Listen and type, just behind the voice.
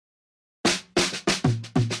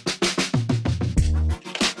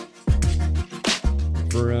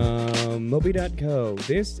Moby.co.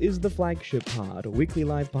 This is the Flagship Pod, a weekly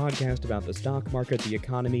live podcast about the stock market, the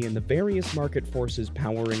economy, and the various market forces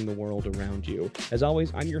powering the world around you. As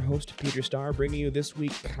always, I'm your host, Peter Starr, bringing you this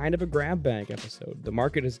week kind of a grab bag episode. The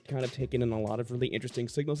market has kind of taken in a lot of really interesting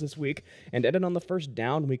signals this week, and ended on the first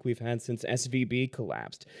down week we've had since SVB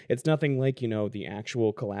collapsed. It's nothing like, the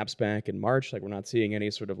actual collapse back in March, like we're not seeing any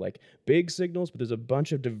sort of big signals, but there's a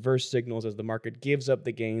bunch of diverse signals as the market gives up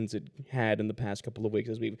the gains it had in the past couple of weeks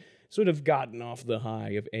as we've sort of gotten off the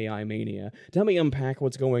high of AI mania. To help me unpack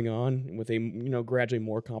what's going on with a gradually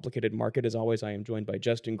more complicated market, as always, I am joined by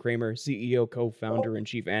Justin Kramer, CEO, co-founder, and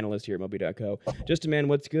chief analyst here at Moby.co. Justin, man,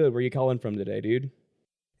 what's good? Where are you calling from today, dude?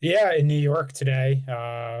 Yeah, in New York today,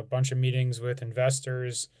 a bunch of meetings with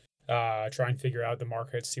investors, try and figure out the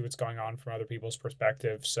market, see what's going on from other people's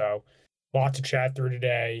perspective. So a lot to chat through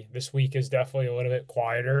today. This week is definitely a little bit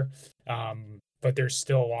quieter, but there's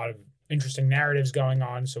still a lot of interesting narratives going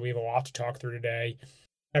on. So we have a lot to talk through today.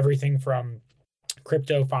 Everything from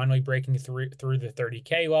crypto finally breaking through the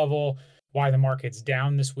 30K level, why the market's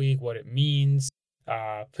down this week, what it means,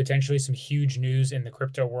 potentially some huge news in the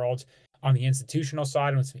crypto world on the institutional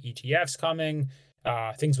side with some ETFs coming,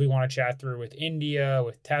 things we want to chat through with India,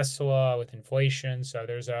 with Tesla, with inflation. So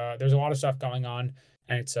there's a lot of stuff going on,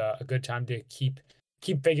 and it's a good time to keep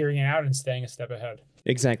figuring it out and staying a step ahead.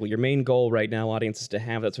 Exactly. Your main goal right now, audience, is to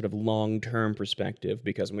have that sort of long-term perspective,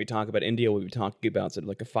 because when we talk about India, we'll be talking about sort of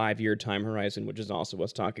like a 5-year time horizon, which is also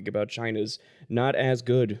us talking about China's not as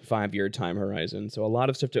good 5-year time horizon. So a lot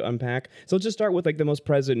of stuff to unpack. So let's just start with the most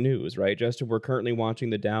present news, right, Justin? We're currently watching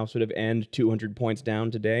the Dow sort of end 200 points down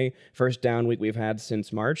today. First down week we've had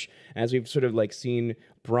since March, as we've sort of seen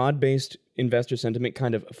broad-based investor sentiment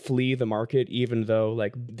kind of flee the market, even though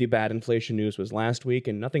the bad inflation news was last week,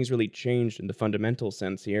 and nothing's really changed in the fundamental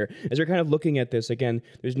sense here. As you're kind of looking at this again,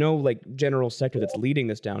 there's no general sector that's leading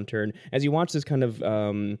this downturn. As you watch this kind of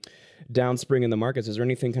downspring in the markets, is there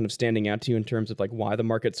anything kind of standing out to you in terms of why the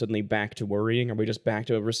market's suddenly back to worrying? Are we just back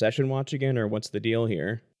to a recession watch again, or what's the deal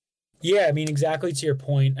here? Yeah, exactly to your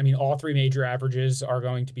point. all three major averages are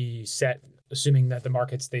going to be set, assuming that the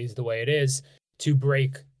market stays the way it is, to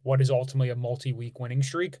break what is ultimately a multi-week winning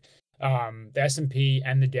streak. The S&P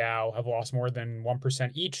and the Dow have lost more than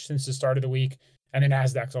 1% each since the start of the week, and the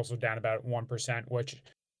Nasdaq's also down about 1%, which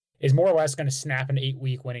is more or less going to snap an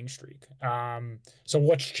 8-week winning streak. So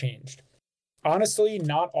what's changed? Honestly,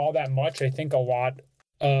 not all that much. I think a lot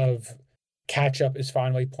of catch-up is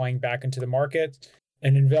finally playing back into the market,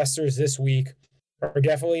 and investors this week are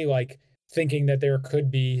definitely thinking that there could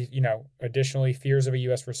be, additionally fears of a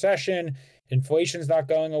U.S. recession. Inflation's not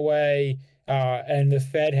going away, and the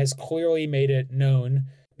Fed has clearly made it known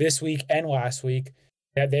this week and last week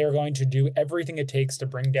that they are going to do everything it takes to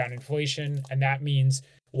bring down inflation, and that means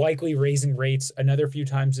likely raising rates another few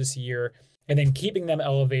times this year and then keeping them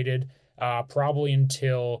elevated probably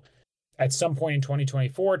until at some point in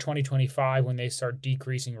 2024, 2025 when they start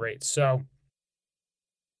decreasing rates. So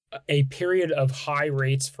a period of high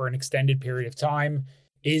rates for an extended period of time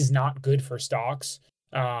is not good for stocks.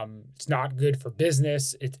 It's not good for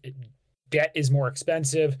business. Debt is more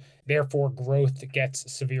expensive. Therefore, growth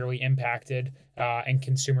gets severely impacted, and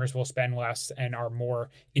consumers will spend less and are more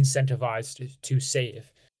incentivized to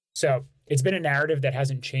save. So it's been a narrative that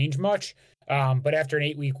hasn't changed much. But after an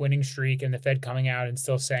 8-week winning streak and the Fed coming out and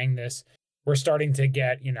still saying this, we're starting to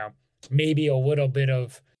get, maybe a little bit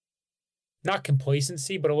of not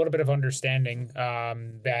complacency, but a little bit of understanding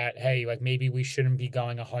that, hey, maybe we shouldn't be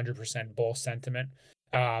going 100% bull sentiment.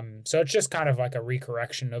 So it's just kind of a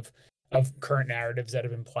recorrection of current narratives that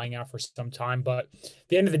have been playing out for some time. But at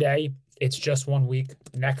the end of the day, it's just 1 week.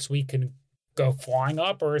 Next week can go flying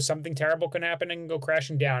up, or something terrible can happen and go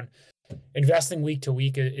crashing down. Investing week to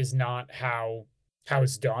week is not how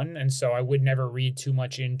it's done. And so I would never read too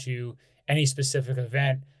much into any specific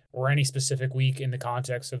event or any specific week in the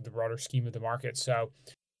context of the broader scheme of the market. So,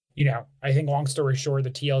 I think long story short,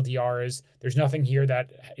 the TLDR is there's nothing here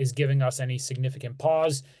that is giving us any significant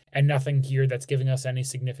pause and nothing here that's giving us any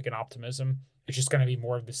significant optimism. It's just going to be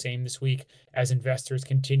more of the same this week as investors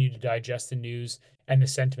continue to digest the news and the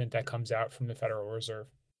sentiment that comes out from the Federal Reserve.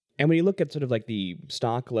 And when you look at sort of the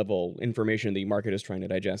stock level information the market is trying to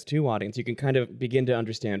digest too, audience, you can kind of begin to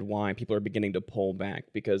understand why people are beginning to pull back,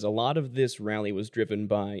 because a lot of this rally was driven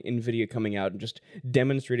by NVIDIA coming out and just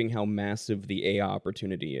demonstrating how massive the AI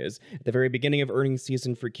opportunity is. At the very beginning of earnings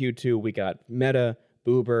season for Q2, we got Meta,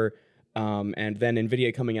 Uber, And then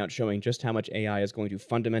NVIDIA coming out showing just how much AI is going to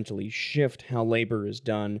fundamentally shift how labor is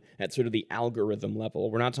done at sort of the algorithm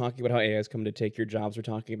level. We're not talking about how AI is coming to take your jobs. We're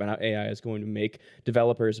talking about how AI is going to make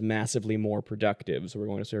developers massively more productive. So we're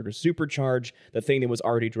going to sort of supercharge the thing that was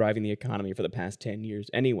already driving the economy for the past 10 years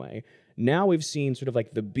anyway. Now we've seen sort of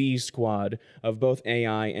like the B squad of both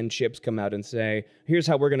AI and chips come out and say, here's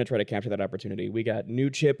how we're going to try to capture that opportunity. We got new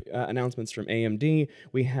chip announcements from AMD.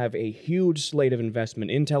 We have a huge slate of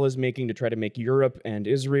investment Intel is making to try to make Europe and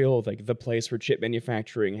Israel like the place where chip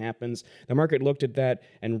manufacturing happens. The market looked at that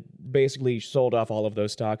and basically sold off all of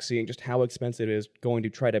those stocks, seeing just how expensive it is going to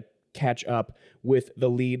try to catch up with the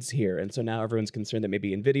leads here. And so now everyone's concerned that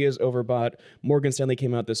maybe Nvidia's overbought. Morgan Stanley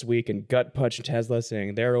came out this week and gut punched Tesla,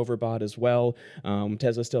 saying they're overbought as well.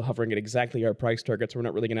 Tesla's still hovering at exactly our price target, so we're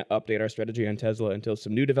not really going to update our strategy on Tesla until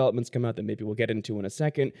some new developments come out that maybe we'll get into in a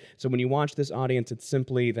second. So when you watch this audience, it's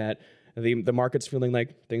simply that the market's feeling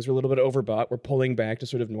like things are a little bit overbought. We're pulling back to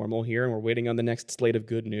sort of normal here, and we're waiting on the next slate of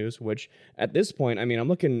good news, which at this point, I mean, I'm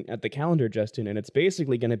looking at the calendar, Justin, and it's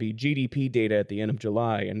basically going to be GDP data at the end of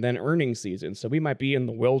July and then earnings season. So we might be in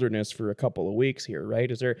the wilderness for a couple of weeks here,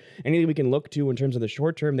 right? Is there anything we can look to in terms of the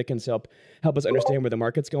short term that can help us understand where the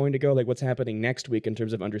market's going to go? Like what's happening next week in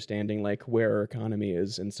terms of understanding like where our economy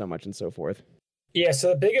is and so much and so forth? Yeah, so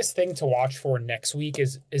the biggest thing to watch for next week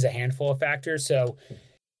is a handful of factors. So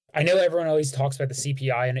I know everyone always talks about the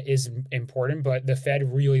CPI and it is important, but the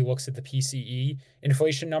Fed really looks at the PCE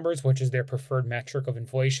inflation numbers, which is their preferred metric of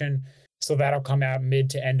inflation. So that'll come out mid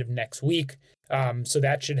to end of next week. So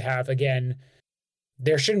that should have, again,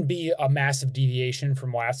 there shouldn't be a massive deviation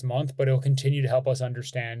from last month, but it'll continue to help us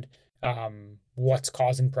understand what's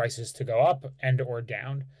causing prices to go up and or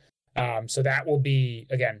down. So that will be,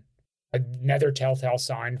 again, another telltale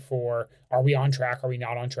sign for, are we on track? Are we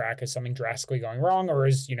not on track? Is something drastically going wrong? Or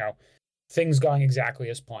is, things going exactly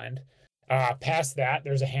as planned? Past that,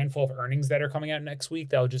 there's a handful of earnings that are coming out next week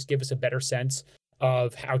that'll just give us a better sense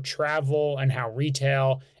of how travel and how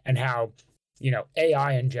retail and how,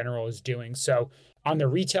 AI in general is doing. So on the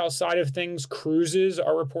retail side of things, cruises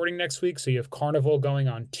are reporting next week. So you have Carnival going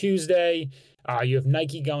on Tuesday. You have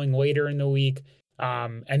Nike going later in the week.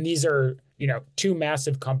 And these are, two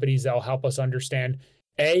massive companies that'll help us understand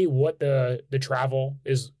A, what the travel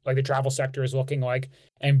is like, the travel sector is looking like,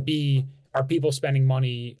 and B, are people spending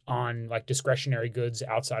money on like discretionary goods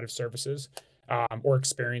outside of services or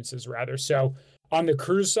experiences rather. So on the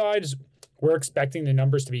cruise sides, we're expecting the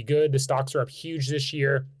numbers to be good. The stocks are up huge this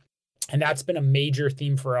year. And that's been a major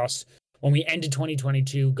theme for us when we ended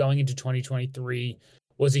 2022, going into 2023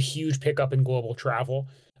 was a huge pickup in global travel.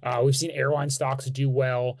 We've seen airline stocks do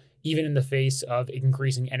well, even in the face of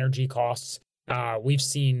increasing energy costs. We've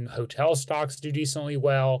seen hotel stocks do decently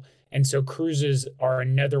well. And so cruises are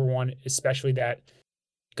another one, especially that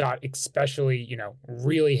got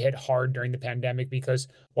really hit hard during the pandemic, because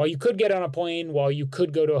while you could get on a plane, while you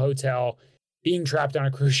could go to a hotel, being trapped on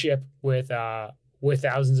a cruise ship with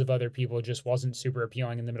thousands of other people just wasn't super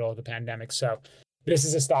appealing in the middle of the pandemic. So this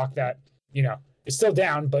is a stock that, it's still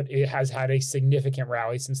down, but it has had a significant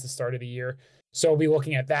rally since the start of the year. So we'll be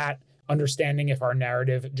looking at that, understanding if our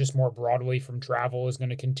narrative just more broadly from travel is going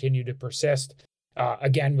to continue to persist.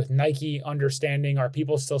 Again, with Nike, understanding, are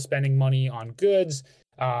people still spending money on goods,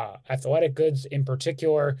 athletic goods in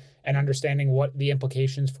particular, and understanding what the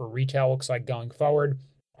implications for retail looks like going forward.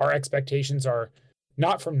 Our expectations are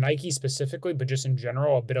not from Nike specifically, but just in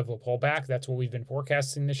general, a bit of a pullback. That's what we've been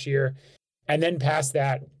forecasting this year. And then past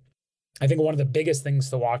that, I think one of the biggest things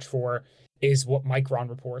to watch for is what Micron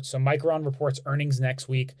reports. So Micron reports earnings next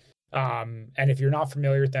week. And if you're not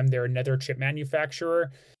familiar with them, they're another chip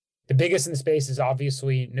manufacturer. The biggest in the space is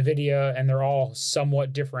obviously NVIDIA, and they're all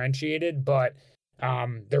somewhat differentiated, but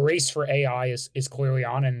the race for AI is clearly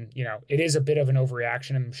on. And, it is a bit of an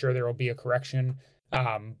overreaction. I'm sure there will be a correction.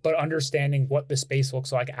 But understanding what the space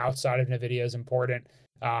looks like outside of NVIDIA is important.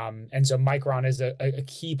 And so Micron is a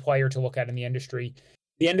key player to look at in the industry.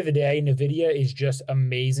 The end of the day, NVIDIA is just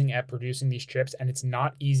amazing at producing these chips, and it's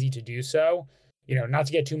not easy to do so. Not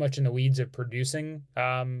to get too much in the weeds of producing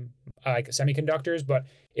like semiconductors, but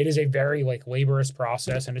it is a very laborious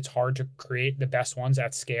process, and it's hard to create the best ones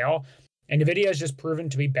at scale. And NVIDIA has just proven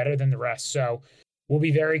to be better than the rest. So we'll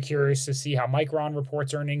be very curious to see how Micron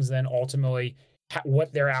reports earnings, then ultimately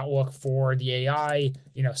what their outlook for the AI,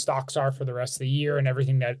 stocks are for the rest of the year and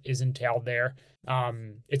everything that is entailed there.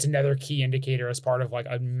 It's another key indicator as part of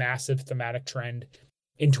a massive thematic trend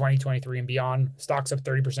in 2023 and beyond. Stocks up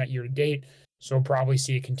 30% year to date. So we'll probably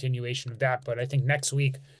see a continuation of that. But I think next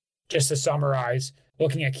week, just to summarize,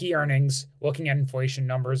 looking at key earnings, looking at inflation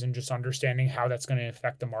numbers, and just understanding how that's going to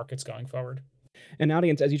affect the markets going forward. And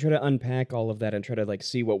audience, as you try to unpack all of that and try to like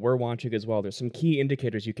see what we're watching as well, there's some key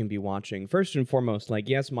indicators you can be watching. First and foremost, like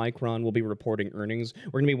yes, Micron will be reporting earnings.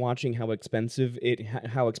 We're going to be watching how expensive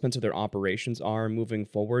their operations are moving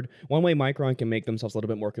forward. One way Micron can make themselves a little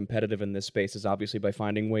bit more competitive in this space is obviously by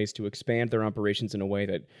finding ways to expand their operations in a way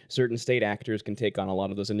that certain state actors can take on a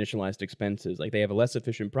lot of those initialized expenses. Like they have a less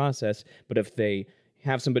efficient process, but if they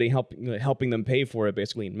have somebody helping them pay for it,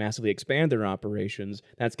 basically, and massively expand their operations,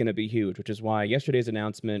 that's going to be huge. Which is why yesterday's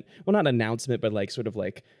announcement, well, not announcement, but like sort of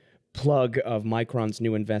like plug of Micron's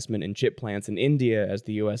new investment in chip plants in India, as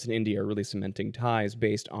the U.S. and India are really cementing ties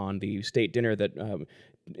based on the state dinner that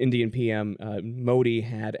Indian PM Modi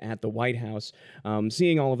had at the White House.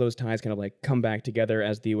 Seeing all of those ties kind of like come back together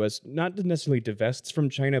as the U.S. not necessarily divests from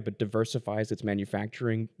China, but diversifies its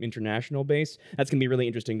manufacturing international base. That's going to be really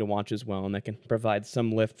interesting to watch as well, and that can provide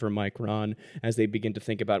some lift for Micron as they begin to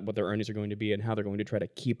think about what their earnings are going to be and how they're going to try to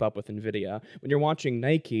keep up with NVIDIA. When you're watching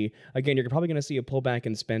Nike, again, you're probably going to see a pullback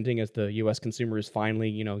in spending as the U.S. consumer is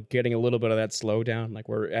finally, getting a little bit of that slowdown. Like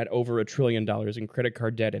we're at over $1 trillion in credit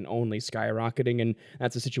card debt and only skyrocketing, and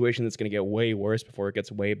that's a situation that's going to get way worse before it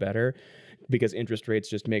gets way better, because interest rates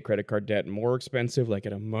just make credit card debt more expensive, like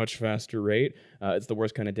at a much faster rate. It's the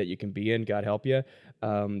worst kind of debt you can be in, God help you.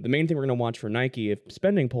 The main thing we're going to watch for Nike, if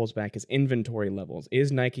spending pulls back, is inventory levels.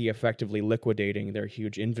 Is Nike effectively liquidating their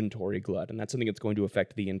huge inventory glut? And that's something that's going to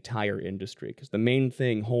affect the entire industry, because the main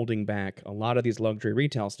thing holding back a lot of these luxury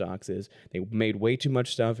retail stocks is they made way too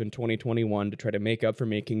much stuff in 2021 to try to make up for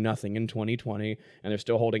making nothing in 2020, and they're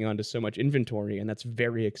still holding on to so much inventory, and that's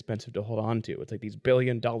very expensive to hold on to. It's like these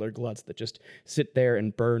billion-dollar gluts that just sit there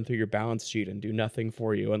and burn through your balance sheet and do nothing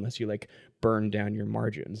for you unless you like burn down your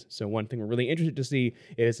margins. So one thing we're really interested to see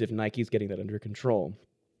is if Nike's getting that under control.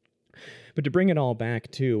 But to bring it all back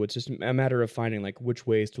too, it's just a matter of finding like which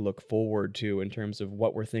ways to look forward to in terms of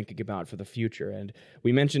what we're thinking about for the future. And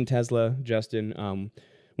we mentioned Tesla, Justin.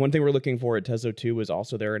 One thing we're looking for at Tesla too is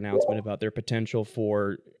also their announcement about their potential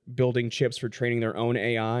for building chips for training their own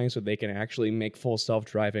AI so they can actually make full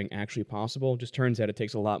self-driving actually possible. Just turns out it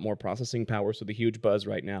takes a lot more processing power. So the huge buzz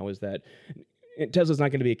right now is that Tesla's not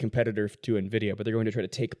going to be a competitor to NVIDIA, but they're going to try to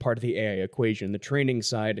take part of the AI equation, the training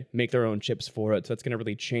side, make their own chips for it. So that's going to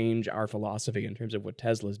really change our philosophy in terms of what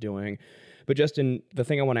Tesla's doing. But Justin, the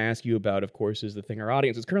thing I want to ask you about, of course, is the thing our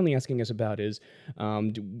audience is currently asking us about is,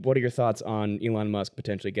 what are your thoughts on Elon Musk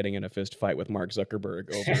potentially getting in a fist fight with Mark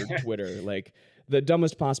Zuckerberg over Twitter? Like the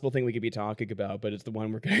dumbest possible thing we could be talking about, but it's the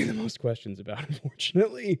one we're getting the most questions about,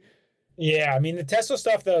 unfortunately. Yeah, I mean, the Tesla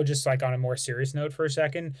stuff, though, just like on a more serious note for a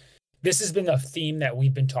second, this has been a theme that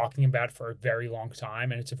we've been talking about for a very long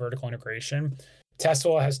time, and it's a vertical integration.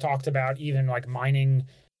 Tesla has talked about even like mining,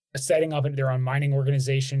 setting up their own mining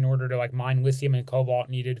organization in order to like mine lithium and cobalt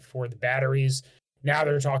needed for the batteries. Now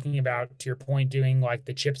they're talking about, to your point, doing like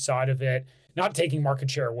the chip side of it, not taking market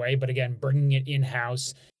share away, but again, bringing it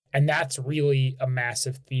in-house. And that's really a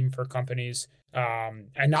massive theme for companies,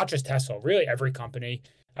 and not just Tesla, really every company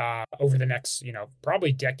over the next,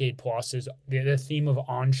 probably decade plus is the theme of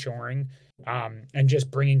onshoring, and just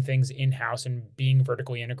bringing things in-house and being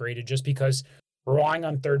vertically integrated. Just because relying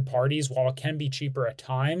on third parties, while it can be cheaper at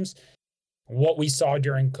times, what we saw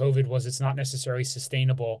during COVID was it's not necessarily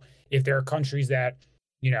sustainable if there are countries that,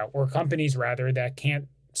 or companies rather, that can't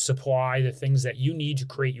supply the things that you need to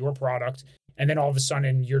create your product. And then all of a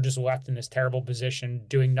sudden you're just left in this terrible position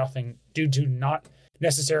doing nothing due to not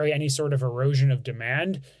necessarily any sort of erosion of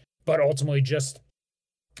demand, but ultimately just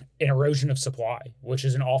an erosion of supply, which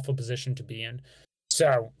is an awful position to be in.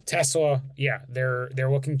 So Tesla, yeah, they're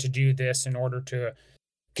looking to do this in order to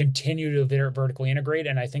continue to vertically integrate.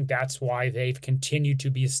 And I think that's why they've continued to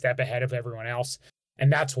be a step ahead of everyone else.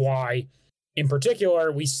 And that's why, in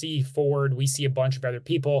particular, we see Ford, we see a bunch of other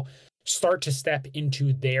people start to step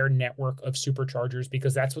into their network of superchargers,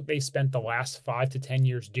 because that's what they've spent the last 5 to 10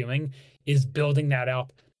 years doing, is building that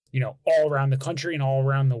up, all around the country and all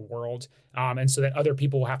around the world. And so that other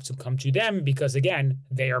people will have to come to them because, again,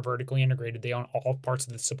 they are vertically integrated. They own all parts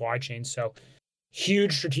of the supply chain. So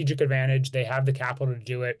huge strategic advantage. They have the capital to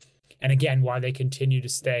do it. And again, why they continue to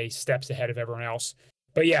stay steps ahead of everyone else.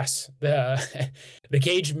 But yes, the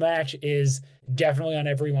cage match is definitely on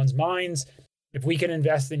everyone's minds. If we can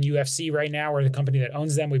invest in UFC right now or the company that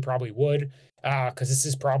owns them, we probably would, because this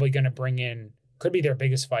is probably going to bring in, could be their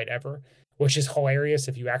biggest fight ever, which is hilarious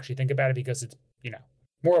if you actually think about it, because it's,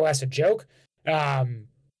 more or less a joke.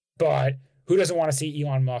 But who doesn't want to see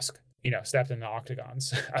Elon Musk, stepped in the octagon?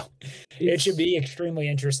 So it should be extremely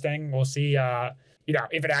interesting. We'll see,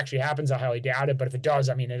 if it actually happens. I highly doubt it. But if it does,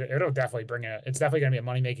 I mean, it'll definitely it's definitely going to be a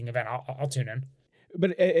money-making event. I'll tune in.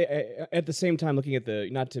 But at the same time, looking at the,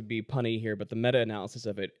 not to be punny here, but the meta analysis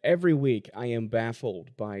of it, every week I am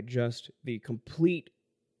baffled by just the complete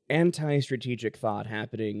anti-strategic thought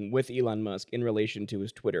happening with Elon Musk in relation to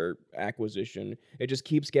his Twitter acquisition. It just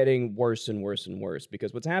keeps getting worse and worse and worse,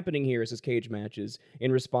 because what's happening here is his cage matches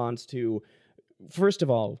in response to, first of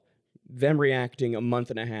all, them reacting a month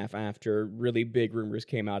and a half after really big rumors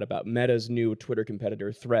came out about Meta's new Twitter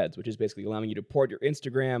competitor, Threads, which is basically allowing you to port your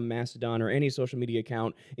Instagram, Mastodon, or any social media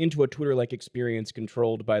account into a Twitter-like experience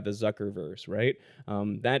controlled by the Zuckerverse, right?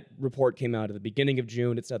 That report came out at the beginning of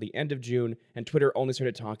June. It's now the end of June, and Twitter only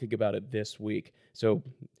started talking about it this week. So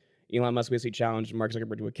Elon Musk basically challenged Mark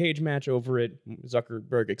Zuckerberg to a cage match over it.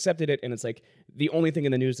 Zuckerberg accepted it, and it's like the only thing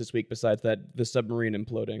in the news this week besides that the submarine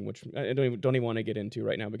imploding, which I don't even want to get into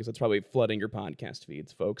right now because it's probably flooding your podcast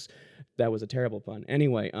feeds, folks. That was a terrible pun.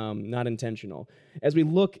 Anyway, not intentional. As we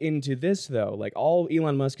look into this, though, like all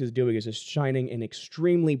Elon Musk is doing is just shining an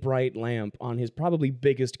extremely bright lamp on his probably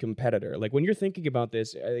biggest competitor. Like when you're thinking about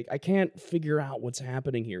this, I can't figure out what's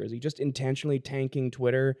happening here. Is he just intentionally tanking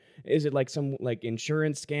Twitter? Is it like some like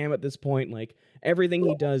insurance scam at this point? Like everything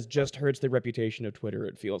he does just hurts the reputation of Twitter,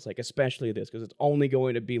 it feels like, especially this, because it's only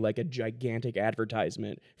going to be like a gigantic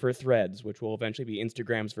advertisement for Threads, which will eventually be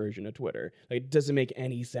Instagram's version of Twitter. Like it doesn't make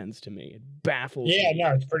any sense to me. It baffles Yeah, me.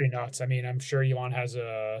 no, it's pretty nuts. I mean, I'm sure Elon has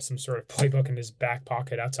some sort of playbook in his back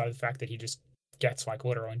pocket outside of the fact that he just gets like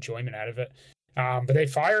literal enjoyment out of it. But they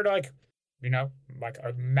fired like, like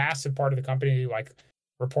a massive part of the company. Like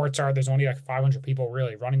reports are there's only like 500 people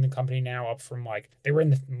really running the company now, up from like they were in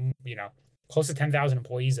the close to 10,000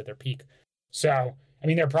 employees at their peak. So I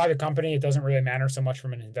mean, they're a private company. It doesn't really matter so much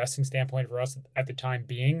from an investing standpoint for us at the time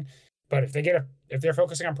being. But if they're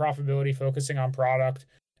focusing on profitability, focusing on product,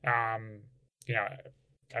 um, you know,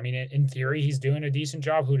 I mean, in theory, he's doing a decent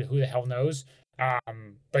job. Who the hell knows?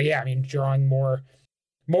 But yeah, I mean, drawing more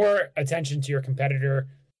attention to your competitor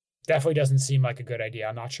definitely doesn't seem like a good idea.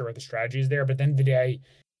 I'm not sure what the strategy is there, but at the end of the day,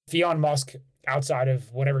 Elon Musk, outside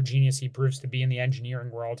of whatever genius he proves to be in the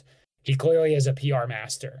engineering world, he clearly is a PR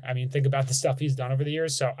master. I mean, think about the stuff he's done over the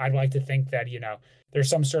years. So I'd like to think that there's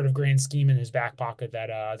some sort of grand scheme in his back pocket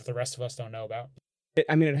that the rest of us don't know about.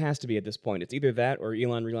 I mean, it has to be at this point. It's either that or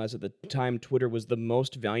Elon realized at the time Twitter was the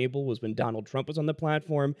most valuable was when Donald Trump was on the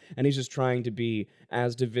platform, and he's just trying to be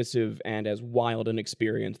as divisive and as wild an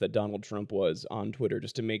experience that Donald Trump was on Twitter,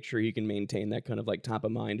 just to make sure he can maintain that kind of like top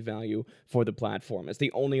of mind value for the platform. It's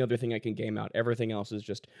the only other thing I can game out. Everything else is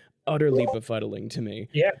just utterly befuddling to me.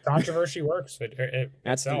 Yeah, controversy works. It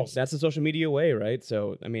sells. That's the social media way, right?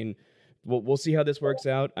 So, I mean, we'll see how this works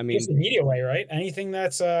out. I mean, It's the media way, right? Anything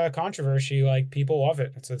that's controversy, like people love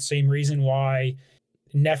it. It's the same reason why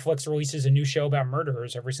Netflix releases a new show about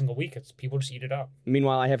murderers every single week. It's people just eat it up.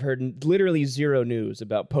 meanwhile, I have heard literally zero news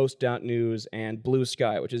about Post.News and Blue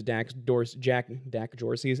Sky, which is Jack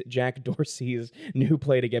Dorsey's new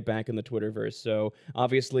play to get back in the Twitterverse. So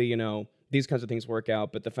obviously, these kinds of things work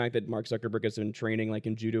out, but the fact that Mark Zuckerberg has been training like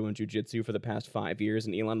in judo and jujitsu for the past 5 years,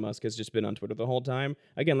 and Elon Musk has just been on Twitter the whole time.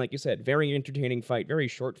 Again, like you said, very entertaining fight, very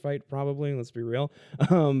short fight, probably. Let's be real.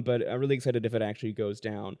 But I'm really excited if it actually goes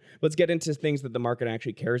down. Let's get into things that the market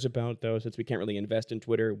actually cares about, though, since we can't really invest in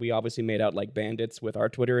Twitter. We obviously made out like bandits with our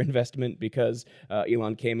Twitter investment because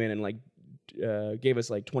Elon came in and gave us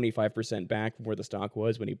like 25% back from where the stock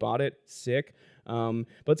was when he bought it. Sick. But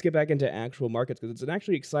let's get back into actual markets, because it's an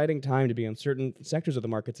actually exciting time to be on certain sectors of the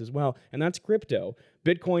markets as well, and that's crypto.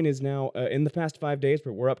 Bitcoin is now, in the past 5 days,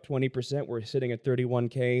 we're up 20%. We're sitting at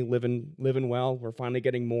 31K, living well. We're finally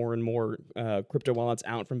getting more and more crypto wallets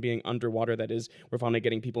out from being underwater. That is, we're finally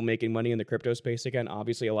getting people making money in the crypto space again.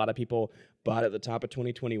 Obviously, a lot of people bought at the top of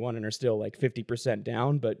 2021 and are still like 50%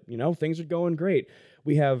 down, but things are going great.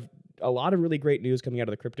 We have a lot of really great news coming out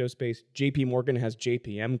of the crypto space. JP Morgan has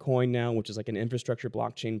JPM coin now, which is like an infrastructure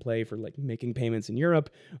blockchain play for like making payments in Europe.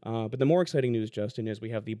 But the more exciting news, Justin, is we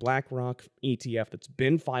have the BlackRock ETF that's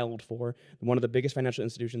been filed for. One of the biggest financial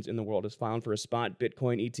institutions in the world is filed for a spot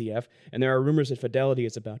Bitcoin ETF, and there are rumors that Fidelity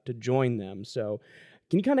is about to join them. So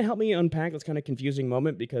can you kind of help me unpack this kind of confusing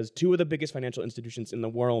moment? Because two of the biggest financial institutions in the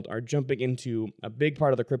world are jumping into a big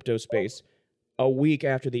part of the crypto space a week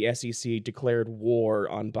after the SEC declared war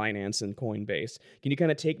on Binance and Coinbase. Can you kind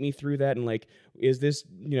of take me through that? And is this,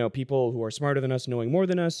 people who are smarter than us knowing more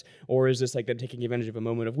than us? Or is this like them taking advantage of a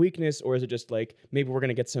moment of weakness? Or is it just like, maybe we're going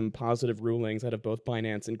to get some positive rulings out of both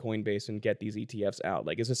Binance and Coinbase and get these ETFs out?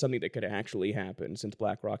 Like, is this something that could actually happen since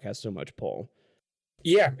BlackRock has so much pull?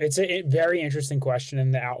 Yeah, it's a very interesting question.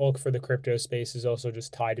 And the outlook for the crypto space is also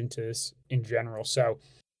just tied into this in general. So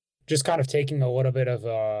just kind of taking a little bit of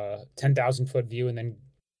a 10,000 foot view and then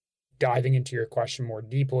diving into your question more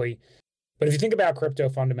deeply. But if you think about crypto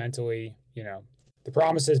fundamentally, the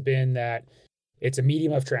promise has been that it's a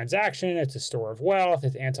medium of transaction, it's a store of wealth,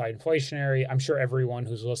 it's anti-inflationary. I'm sure everyone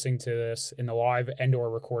who's listening to this in the live and or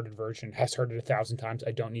recorded version has heard it 1,000 times.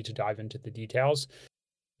 I don't need to dive into the details.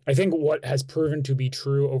 I think what has proven to be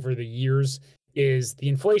true over the years is the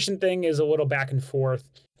inflation thing is a little back and forth,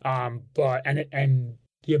 but and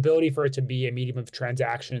the ability for it to be a medium of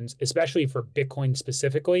transactions, especially for Bitcoin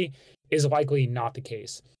specifically, is likely not the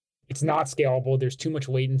case. It's not scalable. There's too much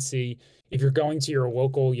latency. If you're going to your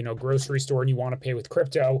local, grocery store and you want to pay with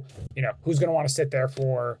crypto, who's going to want to sit there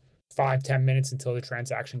for 5-10 minutes until the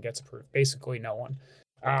transaction gets approved? Basically, no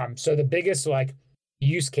one. So the biggest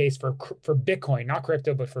use case for Bitcoin, not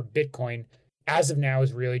crypto, but for Bitcoin, as of now,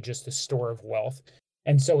 is really just a store of wealth.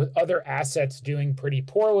 And so with other assets doing pretty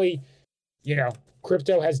poorly,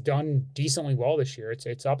 crypto has done decently well this year.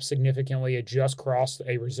 It's up significantly. It just crossed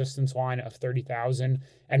a resistance line of 30,000.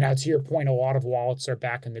 And now, to your point, a lot of wallets are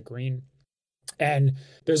back in the green. And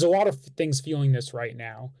there's a lot of things fueling this right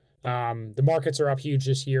now. The markets are up huge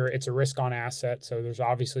this year. It's a risk on asset. So there's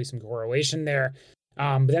obviously some correlation there.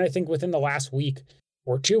 But then I think within the last week,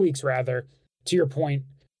 or 2 weeks rather, to your point,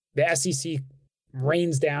 the SEC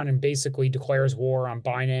rains down and basically declares war on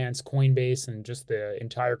Binance, Coinbase, and just the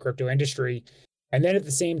entire crypto industry. And then at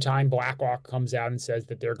the same time, BlackRock comes out and says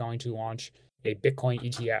that they're going to launch a Bitcoin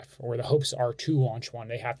ETF, or the hopes are to launch one.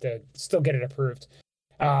 They have to still get it approved.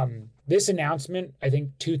 This announcement, I think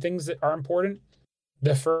two things that are important.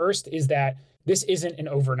 The first is that this isn't an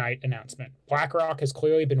overnight announcement. BlackRock has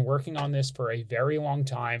clearly been working on this for a very long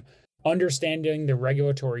time, understanding the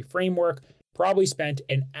regulatory framework, probably spent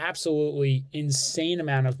an absolutely insane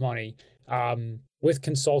amount of money with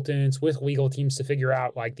consultants, with legal teams to figure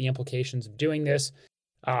out the implications of doing this,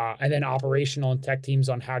 and then operational and tech teams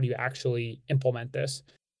on how do you actually implement this.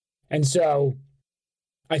 And so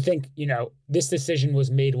I think, this decision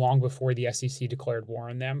was made long before the SEC declared war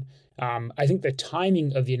on them. I think the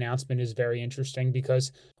timing of the announcement is very interesting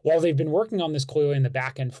because while they've been working on this clearly in the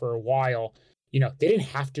back end for a while, they didn't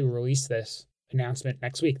have to release this announcement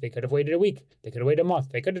next week. They could have waited a week. They could have waited a month.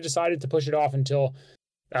 They could have decided to push it off until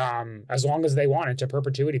as long as they wanted, to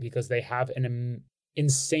perpetuity, because they have an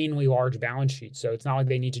insanely large balance sheet. So it's not like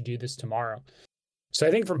they need to do this tomorrow. So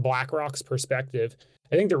I think from BlackRock's perspective,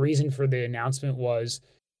 I think the reason for the announcement was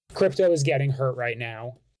crypto is getting hurt right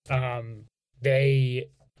now. They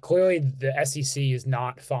clearly, the SEC is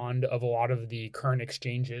not fond of a lot of the current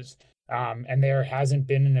exchanges, and there hasn't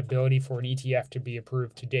been an ability for an ETF to be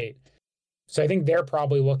approved to date. So I think they're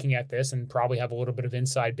probably looking at this and probably have a little bit of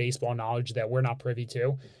inside baseball knowledge that we're not privy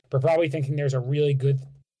to, but probably thinking there's a really good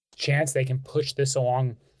chance they can push this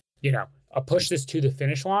along, push this to the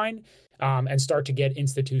finish line, and start to get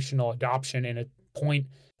institutional adoption in a point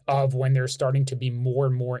of when there's starting to be more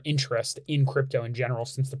and more interest in crypto in general,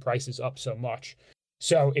 since the price is up so much.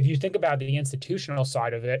 So if you think about the institutional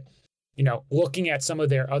side of it, looking at some of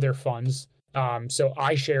their other funds, so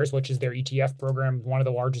iShares, which is their ETF program, one of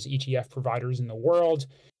the largest ETF providers in the world,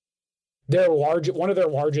 one of their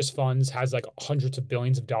largest funds has hundreds of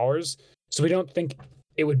billions of dollars. So we don't think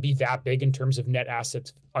it would be that big in terms of net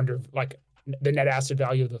assets under the net asset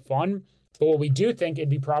value of the fund. But what we do think it'd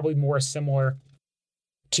be probably more similar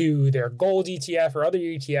to their gold ETF or other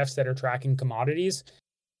ETFs that are tracking commodities.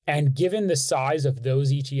 And given the size of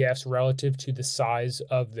those ETFs relative to the size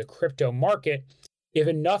of the crypto market, if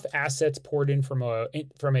enough assets poured in from a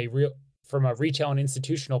retail and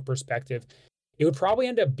institutional perspective, it would probably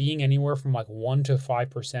end up being anywhere from 1 to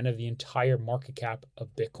 5% of the entire market cap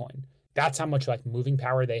of Bitcoin. That's how much moving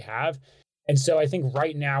power they have. And so I think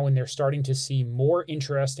right now, when they're starting to see more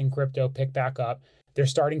interest in crypto pick back up, they're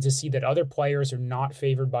starting to see that other players are not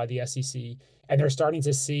favored by the SEC, and they're starting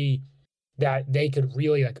to see that they could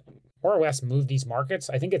really more or less move these markets.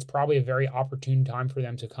 I think it's probably a very opportune time for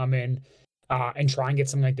them to come in and try and get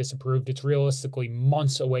something like this approved. It's realistically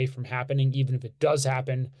months away from happening, even if it does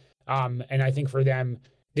happen. And I think for them,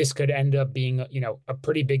 this could end up being, a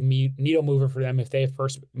pretty big needle mover for them if they have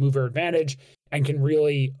first mover advantage and can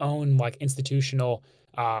really own institutional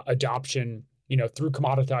adoption, through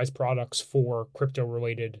commoditized products for crypto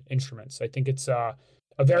related instruments. I think it's a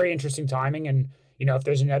very interesting timing. And, if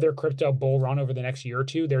there's another crypto bull run over the next year or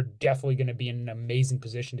two, they're definitely going to be in an amazing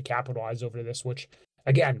position to capitalize over this, which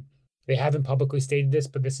again, They haven't publicly stated this,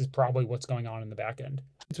 but this is probably what's going on in the back end.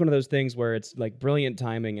 It's one of those things where it's like brilliant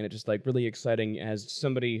timing and it's just like really exciting as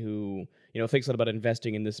somebody who, thinks a lot about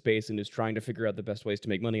investing in this space and is trying to figure out the best ways to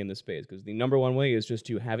make money in this space. Because the number one way is just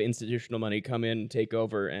to have institutional money come in, take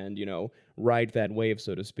over, and, ride that wave,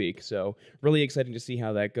 so to speak. So really exciting to see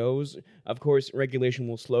how that goes. Of course, regulation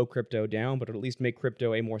will slow crypto down, but it'll at least make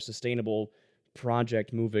crypto a more sustainable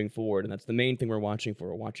project moving forward. And that's the main thing we're watching for.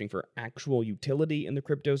 We're watching for actual utility in the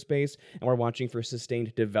crypto space, and we're watching for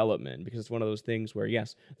sustained development, because it's one of those things where,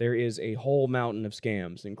 yes, there is a whole mountain of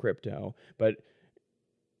scams in crypto, but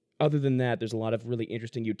other than that, there's a lot of really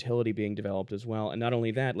interesting utility being developed as well. And not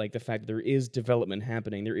only that, like the fact that there is development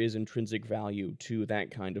happening, there is intrinsic value to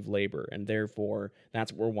that kind of labor. And therefore,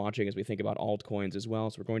 that's what we're watching as we think about altcoins as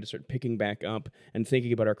well. So we're going to start picking back up and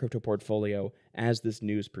thinking about our crypto portfolio as this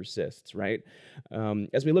news persists, right?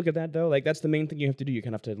 As we look at that, though, like that's the main thing you have to do. You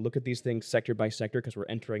kind of have to look at these things sector by sector, because we're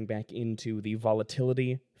entering back into the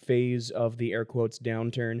volatility phase of the air quotes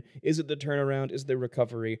downturn. Is it the turnaround? Is it the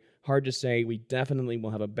recovery? Hard to say. We definitely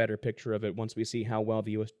will have a better picture of it once we see how well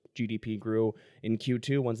the US GDP grew in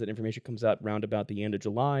Q2, once that information comes out round about the end of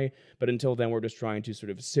July. But until then, we're just trying to sort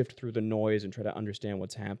of sift through the noise and try to understand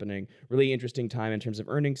what's happening. Really interesting time in terms of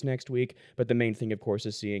earnings next week. But the main thing, of course,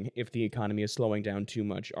 is seeing if the economy is slowing down too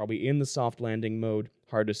much. Are we in the soft landing mode?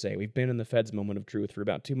 Hard to say. We've been in the Fed's moment of truth for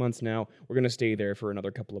about 2 months now. We're going to stay there for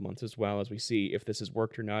another couple of months as well, as we see if this has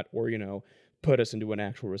worked or not, or, put us into an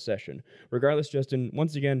actual recession. Regardless, Justin,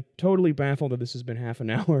 once again, totally baffled that this has been half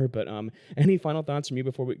an hour, but any final thoughts from you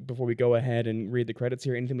before we go ahead and read the credits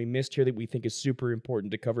here? Anything we missed here that we think is super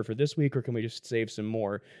important to cover for this week, or can we just save some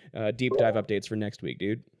more deep dive updates for next week,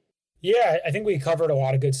 dude? Yeah, I think we covered a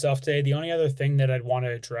lot of good stuff today. The only other thing that I'd want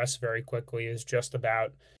to address very quickly is just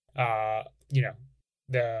about, the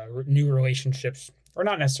new relationships, or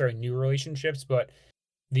not necessarily new relationships, but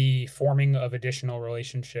the forming of additional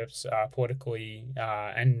relationships politically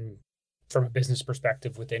and from a business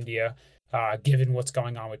perspective with India, given what's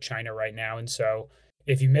going on with China right now. And so,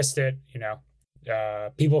 if you missed it,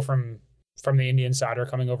 people from the Indian side are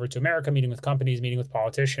coming over to America, meeting with companies, meeting with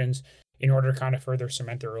politicians, in order to kind of further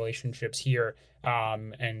cement their relationships here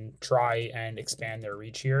and try and expand their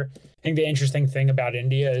reach here. I think the interesting thing about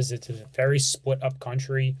India is it's a very split up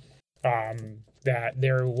country. That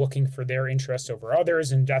they're looking for their interests over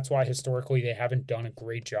others, and that's why historically they haven't done a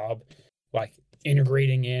great job like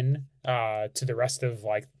integrating in to the rest of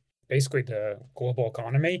like basically the global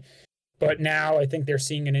economy. But now I think they're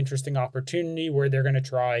seeing an interesting opportunity where they're going to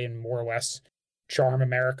try and more or less charm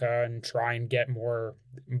America and try and get more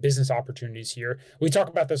business opportunities here. We talk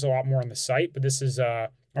about this a lot more on the site, but this is on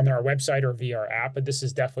our website or via our app, but this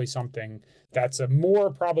is definitely something that's a more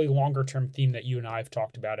probably longer term theme that you and I have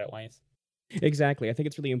talked about at length. Exactly. I think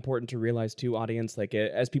it's really important to realize too, audience, like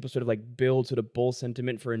as people sort of like build sort of bull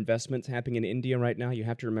sentiment for investments happening in India right now, you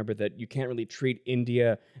have to remember that you can't really treat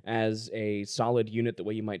India as a solid unit the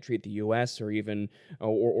way you might treat the US or even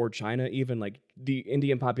or China even. Like the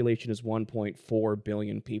Indian population is 1.4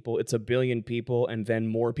 billion people. It's a billion people and then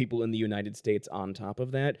more people in the United States on top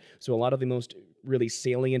of that. So a lot of the most really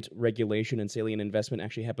salient regulation and salient investment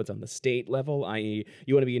actually happens on the state level, i.e.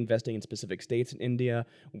 you want to be investing in specific states in India.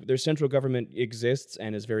 Their central government exists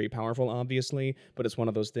and is very powerful, obviously, but it's one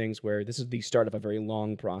of those things where this is the start of a very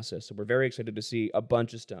long process. So we're very excited to see a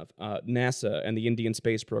bunch of stuff. NASA and the Indian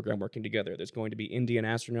Space Program working together. There's going to be Indian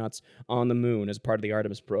astronauts on the moon as part of the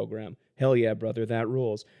Artemis program. Hell yeah, brother, that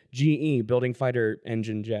rules. GE building fighter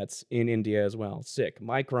engine jets in India as well. Sick.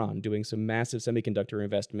 Micron doing some massive semiconductor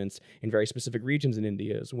investments in very specific regions in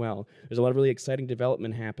India as well. There's a lot of really exciting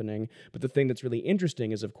development happening, but the thing that's really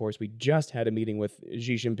interesting is, of course, we just had a meeting with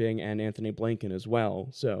Xi Jinping and Anthony Blinken as well.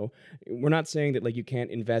 So we're not saying that like you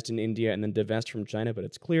can't invest in India and then divest from China, but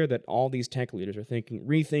it's clear that all these tech leaders are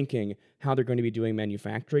rethinking how they're going to be doing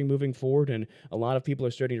manufacturing moving forward, and a lot of people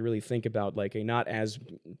are starting to really think about like a not as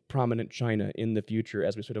prominent China in the future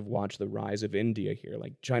as we sort of watch the rise of India here.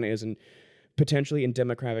 Like China isn't potentially in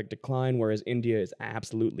demographic decline, whereas India is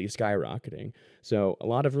absolutely skyrocketing. So a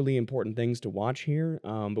lot of really important things to watch here,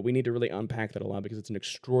 but we need to really unpack that a lot because it's an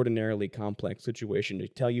extraordinarily complex situation. To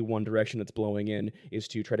tell you one direction that's blowing in is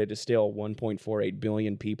to try to distill 1.48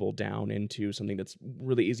 billion people down into something that's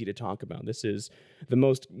really easy to talk about. This is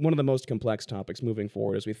one of the most complex topics moving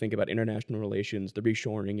forward as we think about international relations, the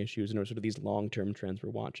reshoring issues, and sort of these long-term trends we're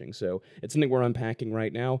watching. So it's something we're unpacking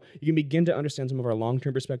right now. You can begin to understand some of our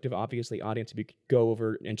long-term perspective, obviously, audience, if you go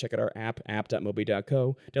over and check out our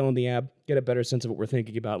app.mobi.co, download the app, get a better sense of what we're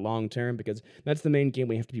thinking about long term, because that's the main game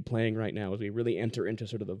we have to be playing right now as we really enter into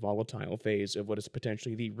sort of the volatile phase of what is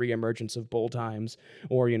potentially the reemergence of bull times,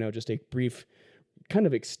 or just a brief kind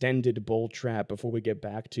of extended bull trap before we get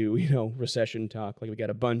back to, recession talk. Like, we got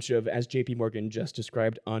a bunch of, as JP Morgan just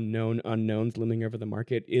described, unknown unknowns looming over the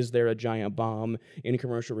market. Is there a giant bomb in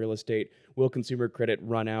commercial real estate? Will consumer credit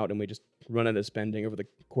run out and we just run out of spending over the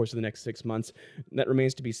course of the next 6 months? That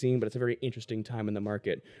remains to be seen, but it's a very interesting time in the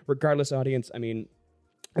market. Regardless, audience,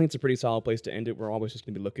 I think it's a pretty solid place to end it. We're always just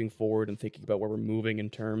going to be looking forward and thinking about where we're moving in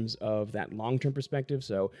terms of that long-term perspective.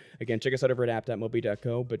 So, again, check us out over at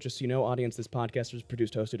app.mobi.co. But just so you know, audience, this podcast was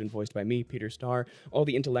produced, hosted, and voiced by me, Peter Starr. All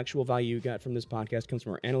the intellectual value you got from this podcast comes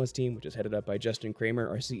from our analyst team, which is headed up by Justin Kramer,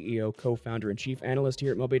 our CEO, co-founder, and chief analyst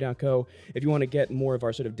here at mobi.co. If you want to get more of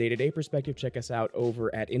our sort of day-to-day perspective, check us out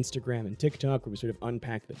over at Instagram and TikTok, where we sort of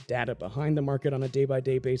unpack the data behind the market on a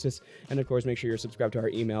day-by-day basis. And, of course, make sure you're subscribed to our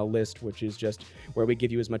email list, which is just where we give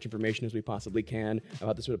you as much information as we possibly can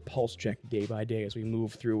about the sort of pulse check day by day as we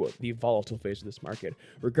move through the volatile phase of this market.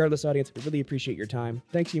 Regardless, audience, we really appreciate your time.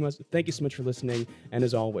 Thank you so much for listening. And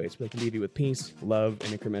as always, we'd like to leave you with peace, love,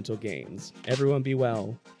 and incremental gains. Everyone be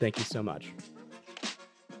well. Thank you so much.